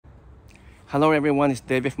Hello everyone, it's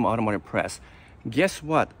David from Automotive Press. Guess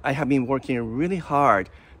what? I have been working really hard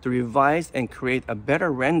to revise and create a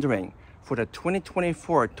better rendering for the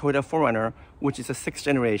 2024 Toyota 4Runner, which is a 6th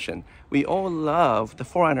generation. We all love the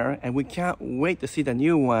 4Runner and we can't wait to see the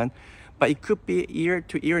new one, but it could be a year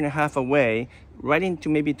to year and a half away, right into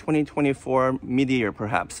maybe 2024 mid-year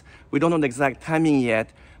perhaps. We don't know the exact timing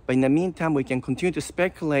yet, but in the meantime, we can continue to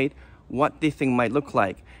speculate what this thing might look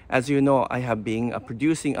like. As you know, I have been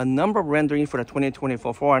producing a number of renderings for the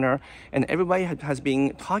 2024 4Runner, and everybody has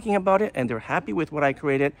been talking about it and they're happy with what I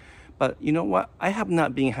created. But you know what? I have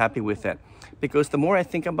not been happy with it, because the more I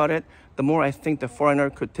think about it, the more I think the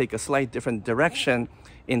 4Runner could take a slightly different direction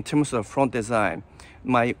in terms of the front design.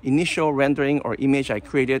 My initial rendering or image I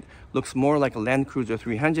created looks more like a Land Cruiser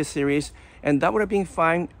 300 series, and that would have been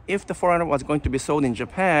fine if the 4Runner was going to be sold in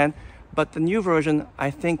Japan. But the new version,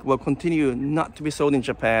 I think, will continue not to be sold in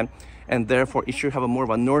Japan, and therefore it should have a more of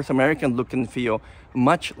a North American look and feel,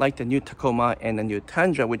 much like the new Tacoma and the new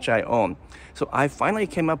Tundra, which I own. So I finally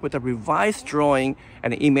came up with a revised drawing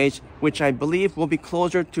and an image, which I believe will be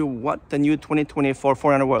closer to what the new 2024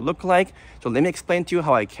 4Runner will look like. So let me explain to you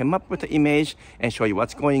how I came up with the image and show you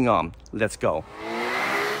what's going on. Let's go.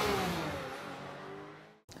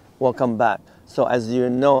 Welcome back. So as you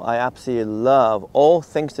know, I absolutely love all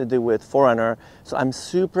things to do with 4Runner. So I'm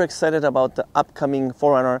super excited about the upcoming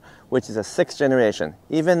 4Runner, which is a 6th generation.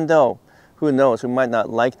 Even though, who knows, we might not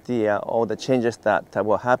like all the changes that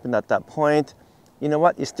will happen at that point. You know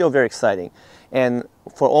what? It's still very exciting. And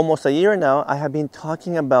for almost a year now, I have been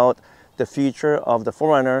talking about the future of the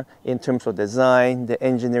 4Runner in terms of design, the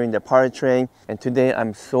engineering, the powertrain. And today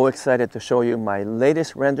I'm so excited to show you my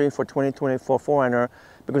latest rendering for 2024 4Runner,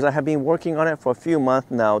 because I have been working on it for a few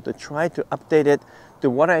months now to try to update it to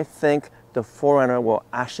what I think the 4Runner will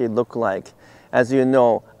actually look like. As you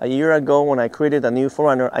know, a year ago when I created a new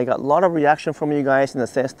 4Runner, I got a lot of reaction from you guys in the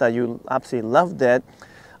sense that you absolutely loved it.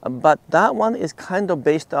 But that one is kind of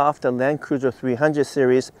based off the Land Cruiser 300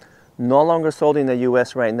 series, no longer sold in the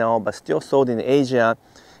US right now, but still sold in Asia.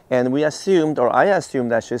 And we assumed, or I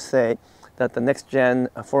assumed I should say, that the next gen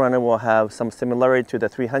 4Runner will have some similarity to the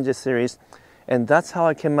 300 series. And that's how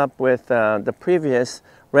I came up with the previous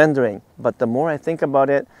rendering. But the more I think about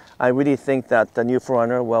it, I really think that the new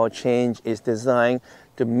 4Runner will change its design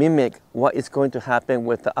to mimic what is going to happen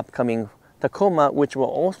with the upcoming Tacoma, which will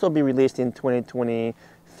also be released in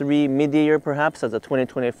 2023 mid-year perhaps as a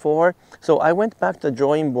 2024. So I went back to the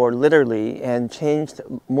drawing board literally and changed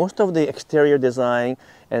most of the exterior design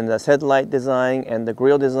and the headlight design and the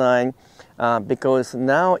grille design, because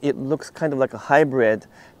now it looks kind of like a hybrid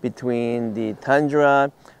between the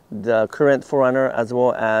Tundra, the current 4Runner, as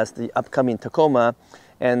well as the upcoming Tacoma.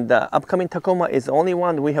 And the upcoming Tacoma is the only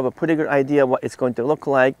one we have a pretty good idea what it's going to look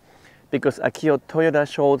like, because Akio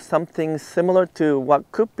Toyoda showed something similar to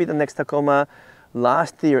what could be the next Tacoma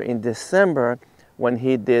last year in December, when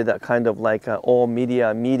he did a kind of like an all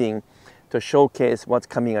media meeting to showcase what's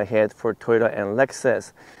coming ahead for Toyota and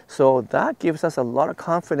Lexus. So that gives us a lot of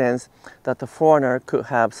confidence that the 4Runner could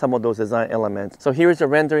have some of those design elements. So here's the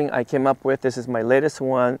rendering I came up with. This is my latest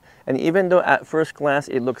one. And even though at first glance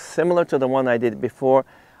it looks similar to the one I did before,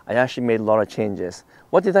 I actually made a lot of changes.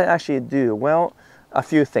 What did I actually do? Well, a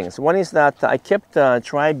few things. One is that I kept a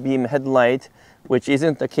tri-beam headlight, which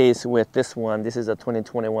isn't the case with this one. This is a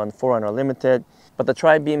 2021 4Runner Limited. But the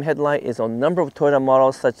tri-beam headlight is on a number of Toyota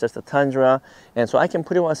models, such as the Tundra. And so I can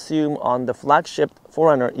pretty well assume on the flagship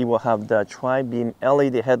 4Runner, it will have the tri-beam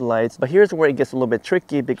LED headlights. But here's where it gets a little bit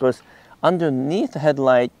tricky, because underneath the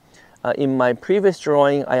headlight, in my previous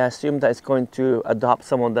drawing, I assumed that it's going to adopt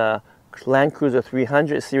some of the Land Cruiser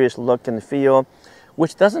 300 series look and feel,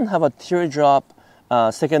 which doesn't have a teardrop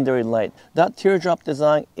secondary light. That teardrop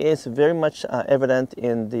design is very much evident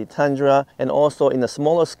in the Tundra and also in a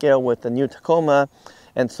smaller scale with the new Tacoma.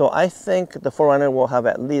 And so I think the 4Runner will have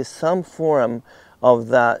at least some form of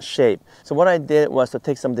that shape. So what I did was to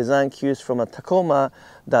take some design cues from a Tacoma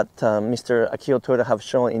that Mr. Akio Toyoda have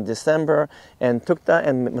shown in December, and took that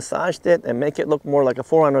and massaged it and make it look more like a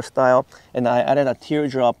 4Runner style. And I added a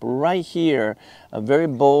teardrop right here, very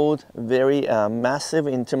bold, very massive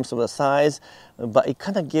in terms of the size, but it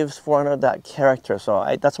kind of gives 4Runner that character.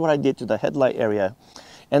 So that's what I did to the headlight area.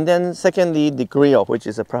 And then secondly, the grille, which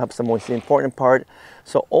is perhaps the most important part.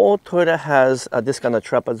 So all Toyota has this kind of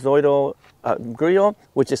trapezoidal grille,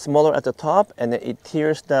 which is smaller at the top, and then it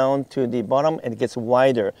tears down to the bottom and it gets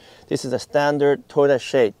wider. This is a standard Toyota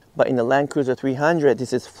shape. But in the Land Cruiser 300,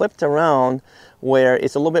 this is flipped around, where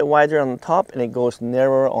it's a little bit wider on the top and it goes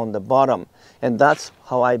narrower on the bottom. And that's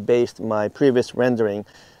how I based my previous rendering.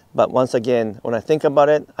 But once again, when I think about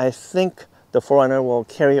it, I think the 4Runner will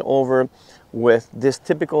carry over with this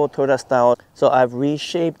typical Toyota style. So I've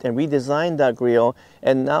reshaped and redesigned that grille,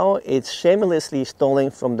 and now it's shamelessly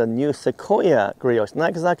stolen from the new Sequoia grille. It's not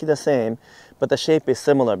exactly the same, but the shape is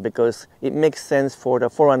similar because it makes sense for the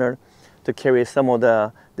 4Runner to carry some of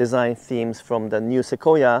the design themes from the new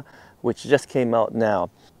Sequoia, which just came out now.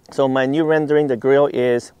 So my new rendering, the grille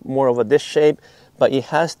is more of a this shape, but it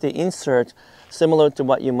has the insert similar to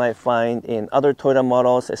what you might find in other Toyota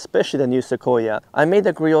models, especially the new Sequoia. I made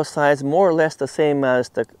the grille size more or less the same as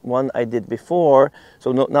the one I did before,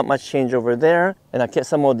 so not much change over there. And I kept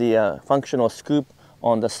some of the functional scoop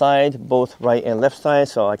on the side, both right and left side,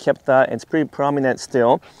 so I kept that, and it's pretty prominent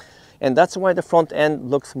still. And that's why the front end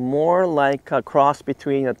looks more like a cross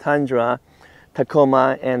between a Tundra,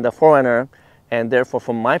 Tacoma, and the 4Runner, and therefore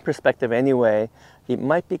from my perspective anyway, it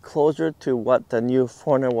might be closer to what the new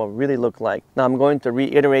 4Runner will really look like. Now I'm going to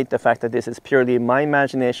reiterate the fact that this is purely my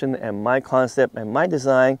imagination and my concept and my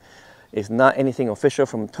design. Is not anything official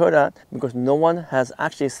from Toyota because no one has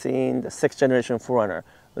actually seen the 6th generation 4Runner.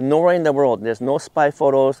 Nowhere in the world. There's no spy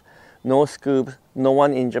photos, no scoops, no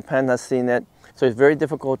one in Japan has seen it. So it's very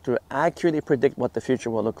difficult to accurately predict what the future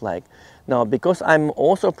will look like. Now, because I'm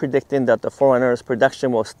also predicting that the 4Runner's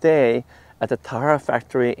production will stay at the Tahara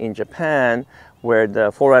factory in Japan, where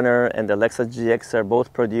the 4Runner and the Lexus GX are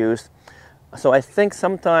both produced. So I think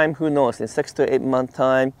sometime, who knows, in 6 to 8 month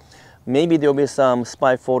time, maybe there'll be some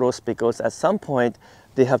spy photos because at some point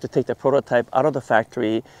they have to take the prototype out of the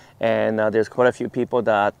factory, and there's quite a few people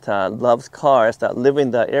that loves cars that live in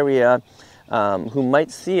the area who might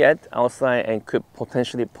see it outside and could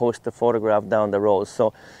potentially post the photograph down the road.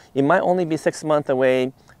 So it might only be 6 months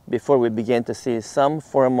away before we begin to see some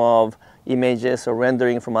form of images or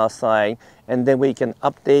rendering from outside, and then we can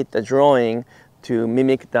update the drawing to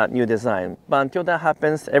mimic that new design. But until that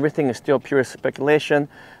happens, everything is still pure speculation.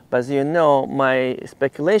 But as you know, my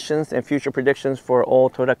speculations and future predictions for all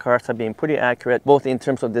Toyota cars have been pretty accurate, both in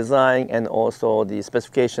terms of design and also the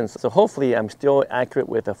specifications. So hopefully I'm still accurate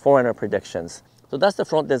with the 4Runner predictions. So that's the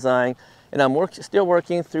front design, and I'm still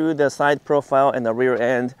working through the side profile and the rear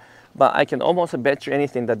end, but I can almost bet you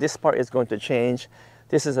anything that this part is going to change.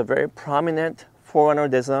 This is a very prominent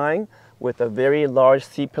 4Runner design with a very large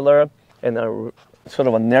C-pillar and a sort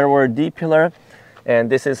of a narrower D-pillar.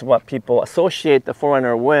 And this is what people associate the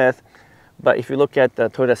 4Runner with. But if you look at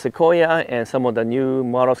the Toyota Sequoia and some of the new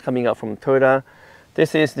models coming out from Toyota,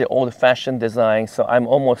 this is the old-fashioned design. So I'm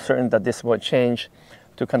almost certain that this will change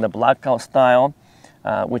to kind of blackout style,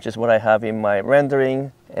 which is what I have in my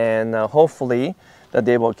rendering. And hopefully that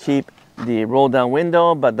they will keep the roll-down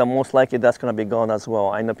window, but most likely that's going to be gone as well.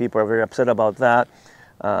 I know people are very upset about that,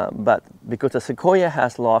 but because the Sequoia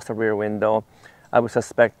has lost a rear window, I would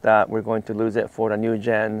suspect that we're going to lose it for the new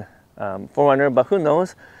gen 4Runner, but who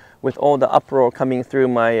knows? With all the uproar coming through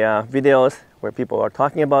my videos where people are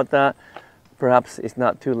talking about that, perhaps it's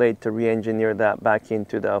not too late to re-engineer that back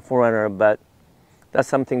into the 4Runner, but that's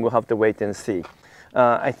something we'll have to wait and see.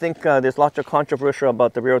 I think there's lots of controversy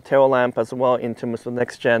about the rear tail lamp as well in terms of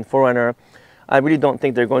next gen 4Runner. I really don't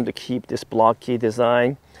think they're going to keep this blocky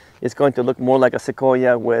design. It's going to look more like a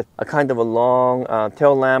Sequoia with a kind of a long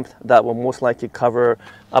tail lamp that will most likely cover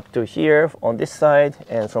up to here on this side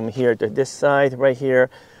and from here to this side right here.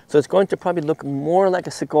 So it's going to probably look more like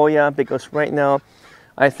a Sequoia because right now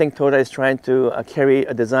I think Toyota is trying to carry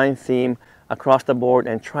a design theme across the board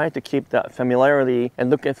and try to keep that familiarity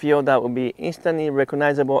and look and feel that will be instantly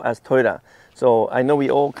recognizable as Toyota. So I know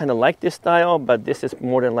we all kind of like this style, but this is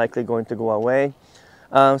more than likely going to go away.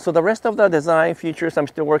 So the rest of the design features, I'm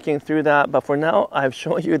still working through that, but for now I've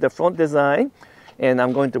shown you the front design, and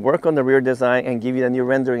I'm going to work on the rear design and give you the new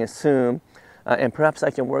rendering soon. And perhaps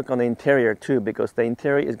I can work on the interior too, because the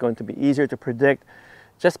interior is going to be easier to predict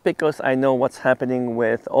just because I know what's happening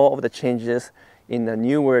with all of the changes in the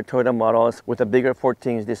newer Toyota models with a bigger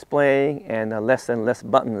 14-inch display and less and less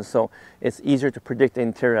buttons. So it's easier to predict the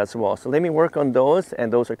interior as well. So let me work on those,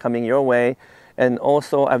 and those are coming your way. And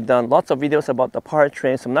also I've done lots of videos about the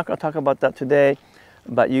powertrain, so I'm not going to talk about that today,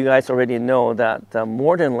 but you guys already know that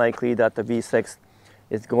more than likely that the V6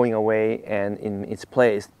 is going away, and in its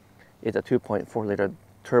place is a 2.4 liter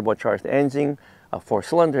turbocharged engine, a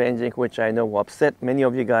 4-cylinder engine, which I know will upset many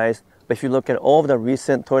of you guys. But if you look at all of the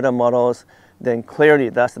recent Toyota models, then clearly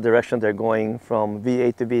that's the direction they're going, from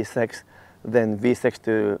V8 to V6, then V6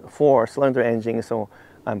 to 4-cylinder engine. So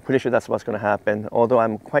I'm pretty sure that's what's going to happen, although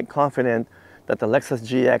I'm quite confident that the Lexus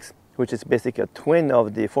GX, which is basically a twin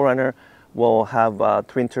of the 4Runner, will have a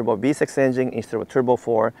twin-turbo V6 engine instead of a turbo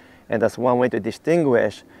 4, and that's one way to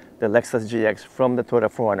distinguish the Lexus GX from the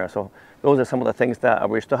Toyota 4Runner. So those are some of the things that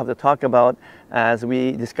we still have to talk about as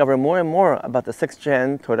we discover more and more about the 6th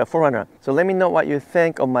gen Toyota 4Runner. So let me know what you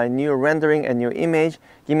think of my new rendering and new image.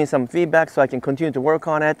 Give me some feedback so I can continue to work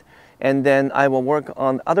on it. And then I will work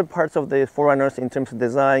on other parts of the 4Runners in terms of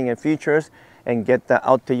design and features and get that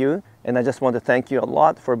out to you. And I just want to thank you a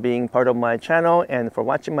lot for being part of my channel and for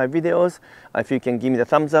watching my videos. If you can give me the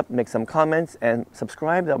thumbs up, make some comments, and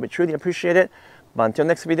subscribe, that would be truly appreciated. But until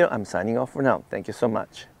next video, I'm signing off for now. Thank you so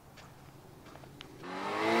much.